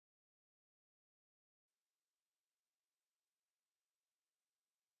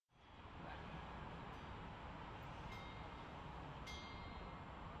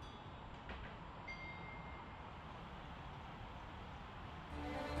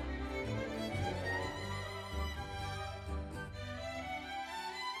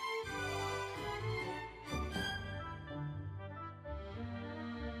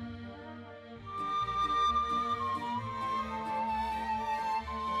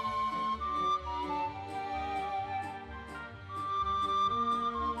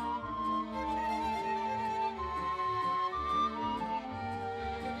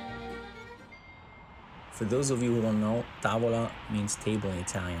For those of you who don't know, Tavola means table in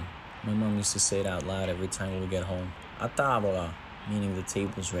Italian. My mom used to say it out loud every time we would get home. A tavola, meaning the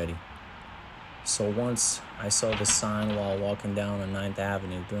table's ready. So once I saw this sign while walking down on 9th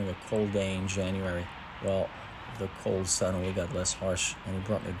Avenue during a cold day in January. Well, the cold suddenly got less harsh and it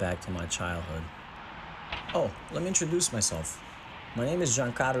brought me back to my childhood. Oh, let me introduce myself. My name is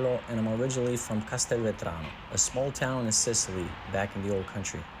Giancarlo and I'm originally from Castelvetrano, a small town in Sicily back in the old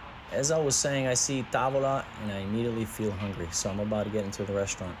country. As I was saying, I see Tavola and I immediately feel hungry, so I'm about to get into the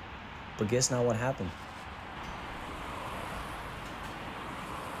restaurant. But guess not what happened.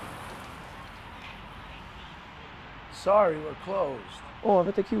 Sorry, we're closed. Oh,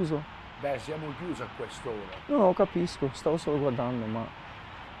 avete chiuso? Beh, siamo chiusi a quest'ora. No, capisco, stavo solo guardando, ma...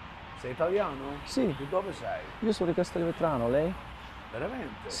 Sei italiano? Sì. Di dove sei? Io sono di Castelvetrano, lei?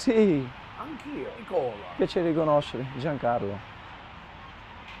 Veramente? Sì. Anch'io, Nikola. Piacere di conoscere, Giancarlo.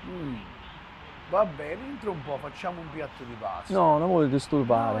 Va bene, entra un po', facciamo un piatto di pasta. No, non voglio No,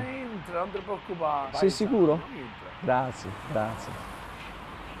 disturbare. entra, non ti preoccupare. Sei sicuro? Entra. Grazie, grazie.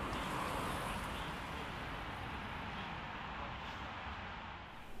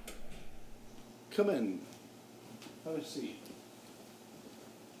 Come in. Have a seat.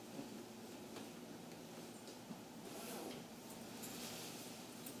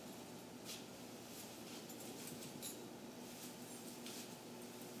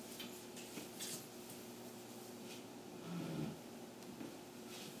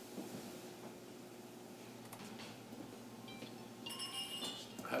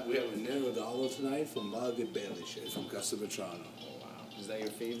 We have a Nero dollar tonight from Laude from Castelvetrano. Oh, wow. Is that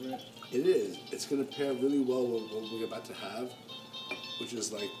your favorite? It is. It's going to pair really well with what we're about to have, which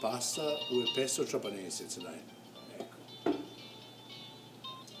is like pasta with pesto trapanese tonight. Ecco.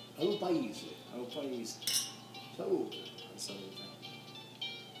 Allo paese. Allo paese. Salute. Salute.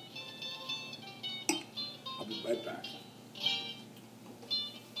 I'll be right back.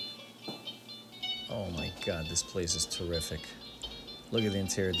 Oh my God, this place is terrific. Look at the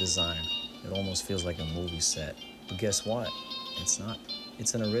interior design. It almost feels like a movie set. But guess what? It's not.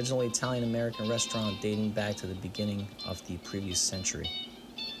 It's an original Italian-American restaurant dating back to the beginning of the previous century.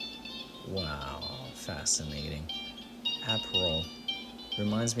 Wow, fascinating. Aperol.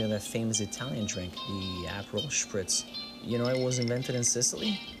 Reminds me of that famous Italian drink, the Aperol Spritz. You know it was invented in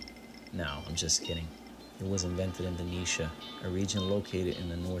Sicily? No, I'm just kidding. It was invented in Venetia, a region located in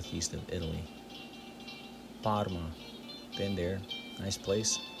the northeast of Italy. Parma. Been there. Nice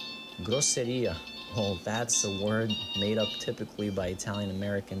place. Grosseria. Oh, that's a word made up typically by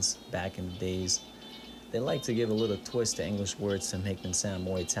Italian-Americans back in the days. They like to give a little twist to English words to make them sound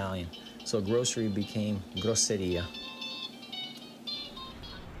more Italian. So grocery became grosseria.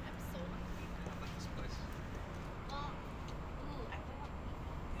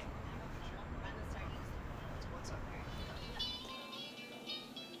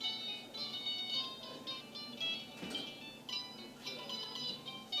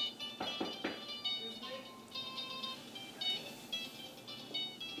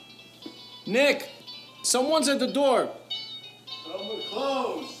 Nick! Someone's at the door! Oh, we're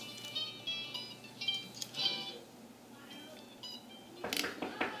closed!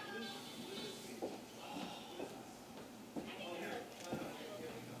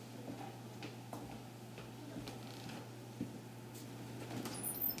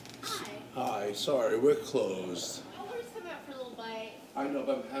 Hi, sorry, we're closed. Oh, we're just coming out for a little bite. I know,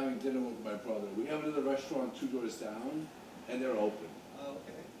 but I'm having dinner with my brother. We have another restaurant 2 doors down, and they're open. Oh,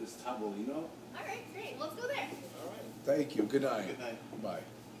 okay. It's Tavolino. All right, great. Let's go there. All right. Thank you. Good night. Good night. Bye.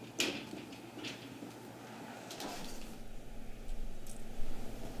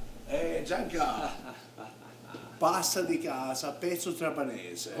 Giancarlo. Pasta di casa, pezzo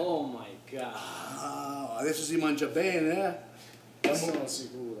trapanese. Oh my God. Ah, adesso si mangia bene, eh? Sono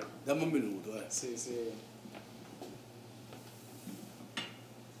sicuro. Dammi un minuto, eh. Sì, sì.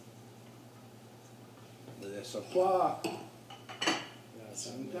 Adesso qua.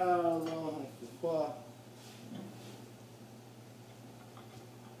 Grazie. Giancarlo, ecco qua.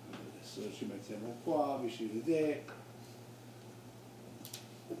 Adesso ci mettiamo qua, vicino di te.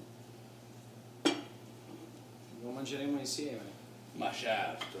 Lo mangeremo insieme. Ma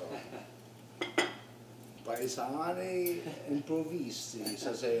certo. Paesani improvvisti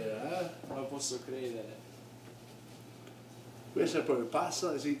stasera, eh? Non lo posso credere. Questa è proprio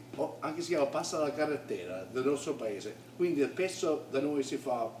pasta, anche si chiama pasta alla carrettera del nostro paese. Quindi il pesto da noi si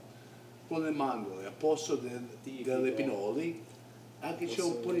fa con le mandorle, al posto delle pinoli. Anche c'è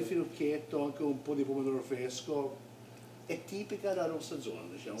un po' di finocchietto, anche un po' di pomodoro fresco. È tipica della nostra zona,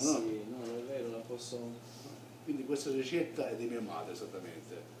 diciamo, no? Sì, no, è vero, la posso... Quindi questa ricetta è di mia madre,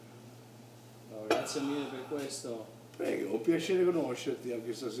 esattamente. Oh, grazie mille per questo. Prego, un piacere conoscerti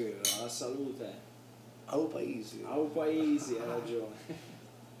anche stasera. La salute. Au paese. Au paesi, hai ragione.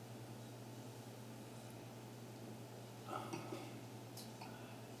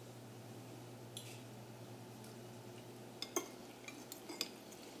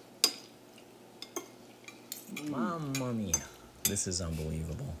 Mamma mia. This is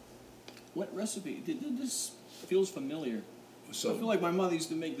unbelievable. What recipe? This feels familiar. So, I feel like my mother used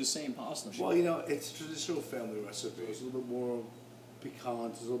to make the same pasta. well, you know, it's a traditional family recipe. It's a little bit more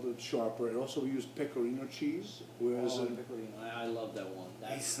piquant, it's a little bit sharper. And also we use pecorino cheese, whereas Oh, in, pecorino. I love that one.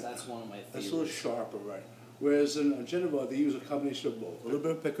 That's one of my favorites. it's a little sharper, right? Whereas in Genova, they use a combination of both. A little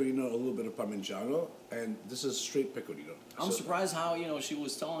bit of pecorino, a little bit of parmigiano, and this is straight pecorino. I'm So, surprised how she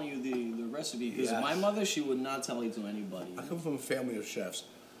was telling you the recipe because Yes. my mother she would not tell it to anybody. I come from a family of chefs.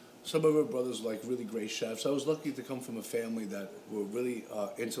 Some of her brothers like really great chefs. I was lucky to come from a family that were really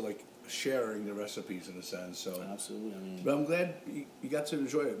into like sharing the recipes in a sense. So, Absolutely. I mean, but I'm glad you got to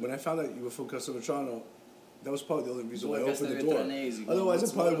enjoy it. When I found out you were from Castelvetrano, that was probably the only reason why I opened the door. Otherwise,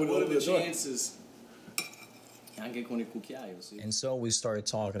 I probably wouldn't open the door. Chances? Anche con il cucchiaio, sì. And so we started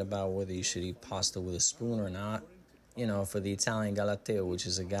talking about whether you should eat pasta with a spoon or not. You know, for the Italian Galateo, which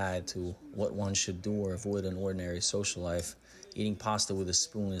is a guide to what one should do or avoid in ordinary social life, eating pasta with a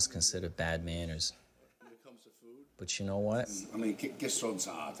spoon is considered bad manners. When it comes to food, But you know what? I mean, che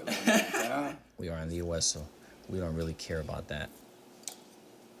stronzate. eh? We are in the US, so we don't really care about that.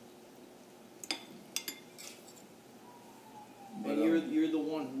 And you're the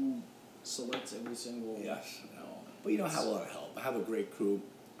one who selects every single. Yes. But you know, I have a lot of help. I have a great crew.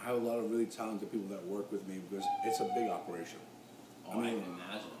 I have a lot of really talented people that work with me because it's a big operation. Oh, I can imagine.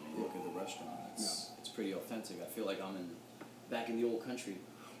 I mean, look at the restaurant. It's pretty authentic. I feel like I'm back in the old country.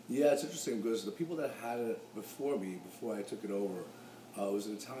 Yeah, it's interesting because the people that had it before me, before I took it over, it was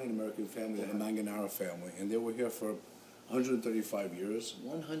an Italian-American family, the Manganaro family, and they were here for 135 years.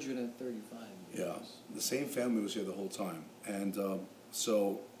 135 years. Yeah, the same family was here the whole time. And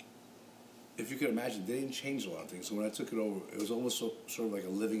so, if you could imagine, they didn't change a lot of things. So when I took it over, it was almost sort of like a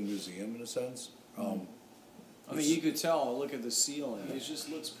living museum in a sense. I mean, you could tell. Look at the ceiling. It just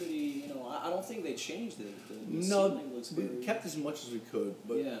looks pretty. I don't think they changed it. The ceiling looks we very. kept as much as we could,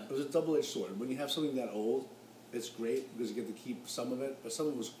 but Yeah. it was a double-edged sword. When you have something that old, it's great because you get to keep some of it, but some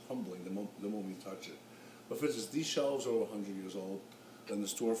of it was crumbling the moment you touch it. But for instance, these shelves are over 100 years old, and the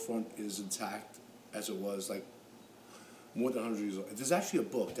storefront is intact as it was, like, more than 100 years old. There's actually a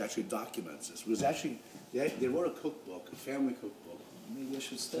book that actually documents this. It was actually, they wrote a cookbook, a family cookbook, Maybe I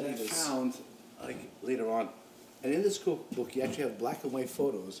should that study I this. found, like, later on. And in this cookbook, you actually have black and white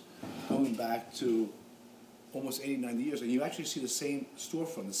photos going back to almost 80, 90 years, and you actually see the same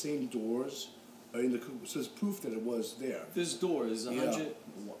storefront, the same doors are in the cookbook. So it's proof that it was there. This door is 100.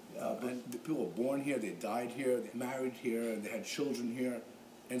 And the people were born here, they died here, they married here, and they had children here.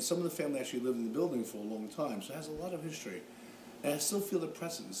 And some of the family actually lived in the building for a long time, so it has a lot of history. And I still feel the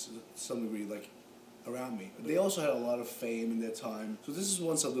presence to some degree, like, around me. They also had a lot of fame in their time. So this is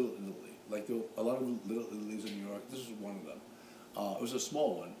once a Little Italy. Like, there were a lot of Little Italies in New York. This was one of them. It was a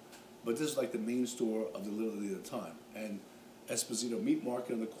small one, but this is like the main store of the Little Italy at the time. And Esposito Meat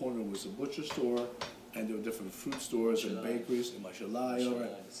Market in the corner was a butcher store, and there were different fruit stores and bakeries in Macellaio.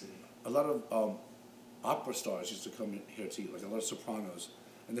 A lot of opera stars used to come in here to eat, like a lot of sopranos.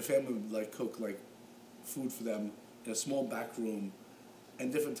 And the family would like cook like food for them in a small back room,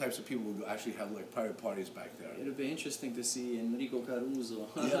 and different types of people would actually have like private parties back there. It'd be interesting to see Enrico Caruso.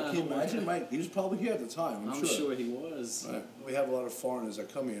 Yeah, can you imagine? Right, he was probably here at the time. I'm sure he was. Right. We have a lot of foreigners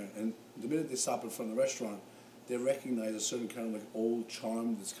that come here, and the minute they stop in front of the restaurant, they recognize a certain kind of like old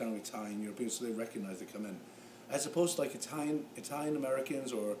charm that's kind of Italian European, so they recognize they come in. As opposed to like Italian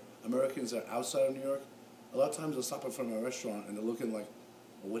Americans or Americans that are outside of New York, a lot of times they'll stop in front of a restaurant and they're looking like,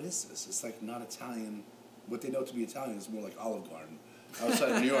 well, what is this? It's like not Italian. What they know to be Italian is more like Olive Garden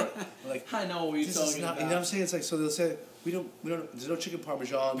outside of New York. We're like, I know what you're this talking is not, about. you know what I'm saying? It's like, so they'll say, we don't, there's no chicken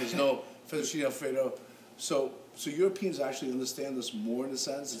parmesan, there's no fettuccine alfredo. So Europeans actually understand this more in a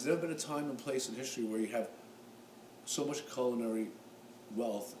sense. There's never been a time and place in history where you have so much culinary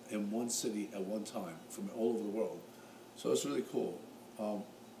wealth in one city at one time from all over the world. So it's really cool.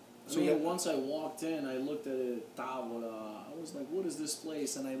 Once I walked in, I looked at it, Tavola. I was like, what is this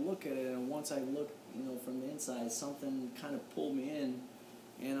place? And I look at it, and once I look, from the inside, something kind of pulled me in.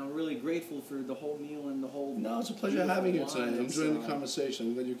 And I'm really grateful for the whole meal and the whole. No, it's a pleasure having you today. I'm enjoying the conversation.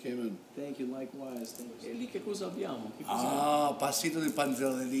 I'm glad you came in. Thank you, likewise. Thank you. E lì che cosa abbiamo? Che Passito di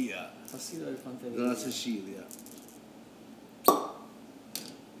Pantelleria. Passito del Pantelleria. Della Sicilia. I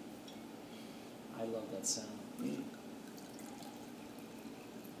love that sound.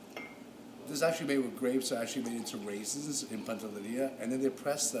 this is actually made with grapes that are actually made into raisins in Pantelleria, and then they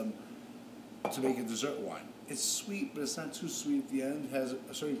press them to make a dessert wine. It's sweet, but it's not too sweet at the end. It has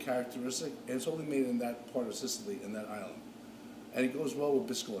a certain characteristic, and it's only made in that part of Sicily, in that island. And it goes well with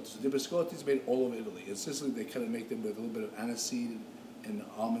biscotti. The biscotti is made all over Italy. In Sicily, they kind of make them with a little bit of aniseed and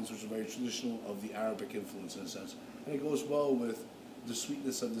almonds, which are very traditional of the Arabic influence in a sense. And it goes well with the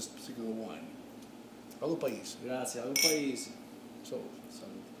sweetness of this particular wine. Allo paese. Grazie, allo paese. So,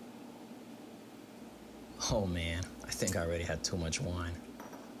 Oh man, I think I already had too much wine.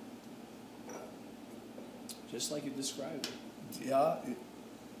 Just like you described it. yeah,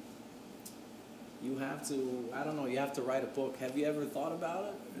 You have to, I don't know, you have to write a book. Have you ever thought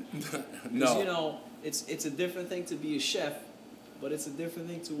about it? Because, no. you know, it's a different thing to be a chef, but it's a different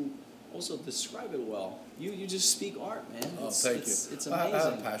thing to also describe it well. You just speak art, man. Thank you. It's I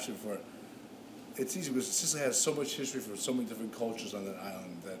amazing. have a passion for it. It's easy because Sicily has so much history from so many different cultures on that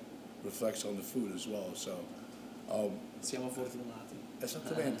island that reflects on the food as well. So, Siamo fortunati.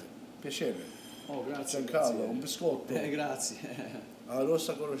 esattamente. Piacere. Oh, grazie. Giancarlo, un grazie. biscotto. Grazie. Alla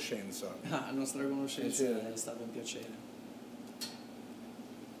nostra conoscenza. La nostra conoscenza Piacere. è stato un piacere.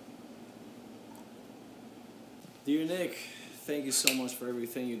 Dear Nick, thank you so much for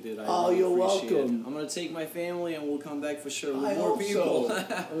everything you did. I really you're appreciate welcome. It. I'm going to take my family and we'll come back for sure with I more hope people. so.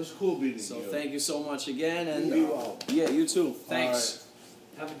 It was cool meeting So you. thank you so much again. And Be well. yeah, you too. Thanks.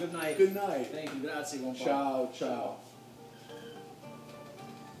 Have a good night. Good night. Thank you. Grazie. buon po'. Ciao, ciao.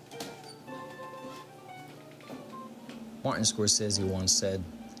 Martin Scorsese once said,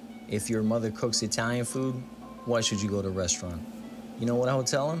 if your mother cooks Italian food, why should you go to a restaurant? You know what I would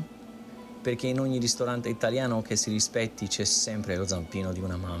tell him? Perché in ogni ristorante italiano che si rispetti c'è sempre lo zampino di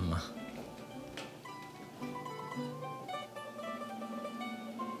una mamma.